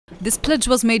This pledge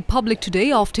was made public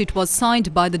today after it was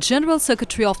signed by the General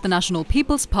Secretary of the National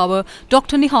People's Power,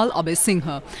 Dr. Nihal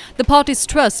Abesinghe. The party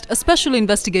stressed a special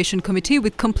investigation committee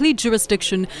with complete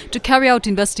jurisdiction to carry out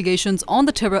investigations on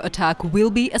the terror attack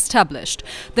will be established.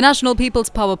 The National People's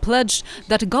Power pledged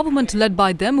that a government led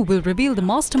by them will reveal the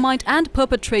mastermind and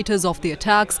perpetrators of the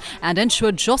attacks and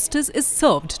ensure justice is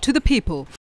served to the people.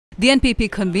 The NPP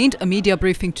convened a media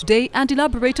briefing today and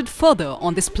elaborated further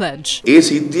on this pledge.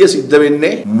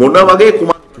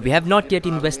 We have not yet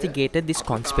investigated this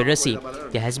conspiracy.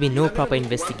 There has been no proper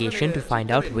investigation to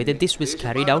find out whether this was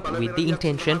carried out with the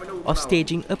intention of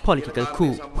staging a political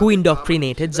coup. Who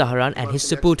indoctrinated Zahran and his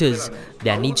supporters?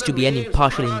 There needs to be an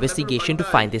impartial investigation to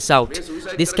find this out.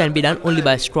 This can be done only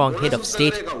by a strong head of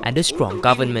state and a strong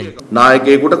government.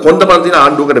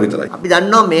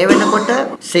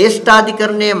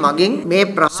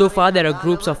 So far, there are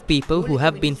groups of people who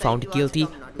have been found guilty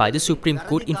by the Supreme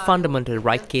Court in fundamental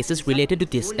right cases related to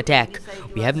this attack.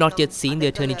 We have not yet seen the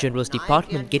Attorney General's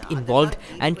department get involved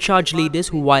and charge leaders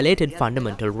who violated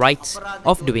fundamental rights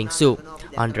of doing so.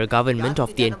 Under a government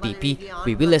of the NPP,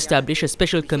 we will establish a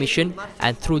special commission,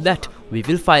 and through that, we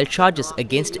will file charges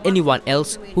against anyone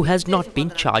else who has not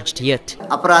been charged yet.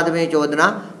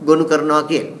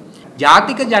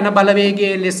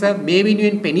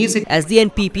 As the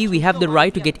NPP, we have the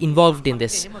right to get involved in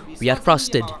this. We are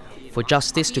trusted. For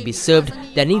justice to be served,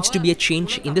 there needs to be a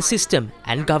change in the system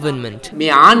and government.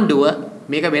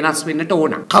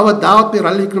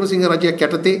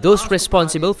 Those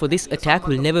responsible for this attack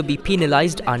will never be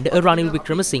penalized under a Ranil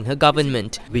Wickremesinghe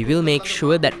government. We will make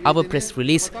sure that our press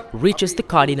release reaches the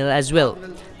cardinal as well.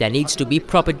 There needs to be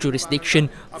proper jurisdiction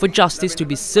for justice to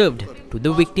be served to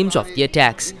the victims of the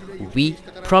attacks. We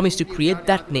promise to create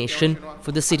that nation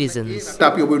for the citizens.